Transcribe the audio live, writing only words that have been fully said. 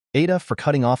Aitah for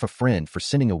cutting off a friend for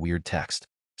sending a weird text.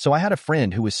 So I had a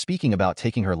friend who was speaking about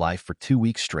taking her life for 2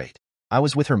 weeks straight. I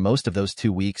was with her most of those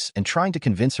 2 weeks and trying to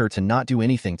convince her to not do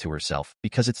anything to herself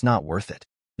because it's not worth it.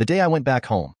 The day I went back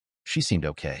home, she seemed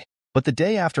okay. But the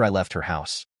day after I left her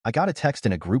house, I got a text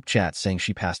in a group chat saying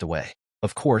she passed away.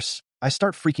 Of course, I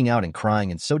start freaking out and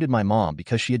crying, and so did my mom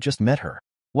because she had just met her.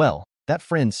 Well, that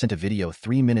friend sent a video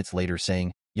 3 minutes later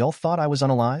saying, "Y'all thought I was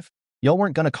unalive? Y'all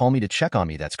weren't gonna call me to check on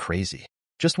me, that's crazy.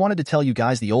 Just wanted to tell you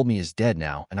guys the old me is dead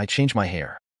now and I changed my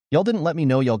hair. Y'all didn't let me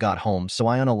know y'all got home, so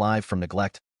I unalive from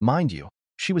neglect." Mind you,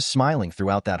 she was smiling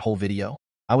throughout that whole video.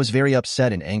 I was very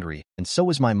upset and angry, and so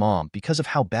was my mom because of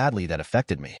how badly that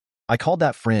affected me. I called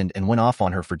that friend and went off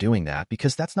on her for doing that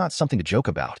because that's not something to joke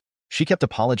about. She kept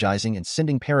apologizing and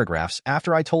sending paragraphs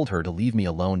after I told her to leave me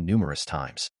alone numerous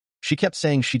times. She kept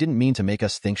saying she didn't mean to make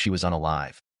us think she was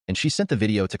unalive, and she sent the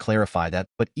video to clarify that,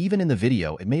 but even in the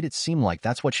video it made it seem like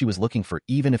that's what she was looking for,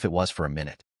 even if it was for a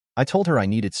minute. I told her I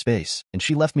needed space, and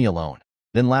she left me alone.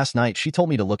 Then last night she told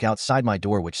me to look outside my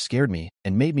door, which scared me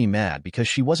and made me mad because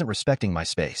she wasn't respecting my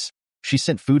space. She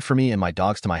sent food for me and my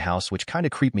dogs to my house, which kinda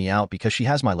creeped me out because she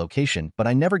has my location, but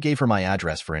I never gave her my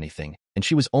address for anything, and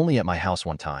she was only at my house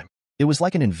one time. It was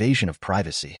like an invasion of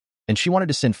privacy. And she wanted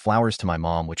to send flowers to my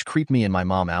mom, which creeped me and my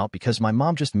mom out because my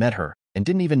mom just met her and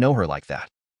didn't even know her like that.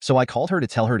 So I called her to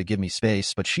tell her to give me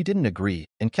space, but she didn't agree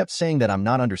and kept saying that I'm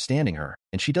not understanding her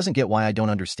and she doesn't get why I don't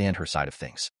understand her side of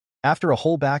things. After a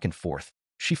whole back and forth,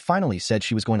 she finally said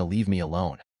she was going to leave me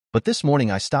alone. But this morning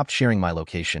I stopped sharing my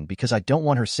location because I don't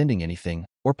want her sending anything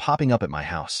or popping up at my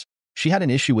house. She had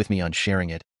an issue with me unsharing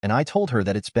it, and I told her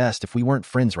that it's best if we weren't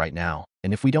friends right now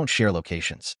and if we don't share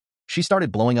locations. She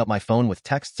started blowing up my phone with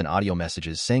texts and audio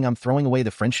messages saying I'm throwing away the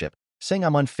friendship, saying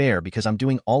I'm unfair because I'm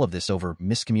doing all of this over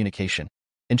miscommunication.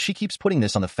 And she keeps putting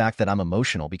this on the fact that I'm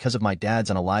emotional because of my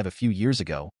dad's unalive a few years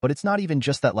ago, but it's not even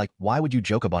just that. Like, why would you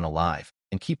joke about unalive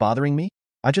and keep bothering me?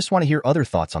 I just want to hear other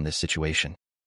thoughts on this situation.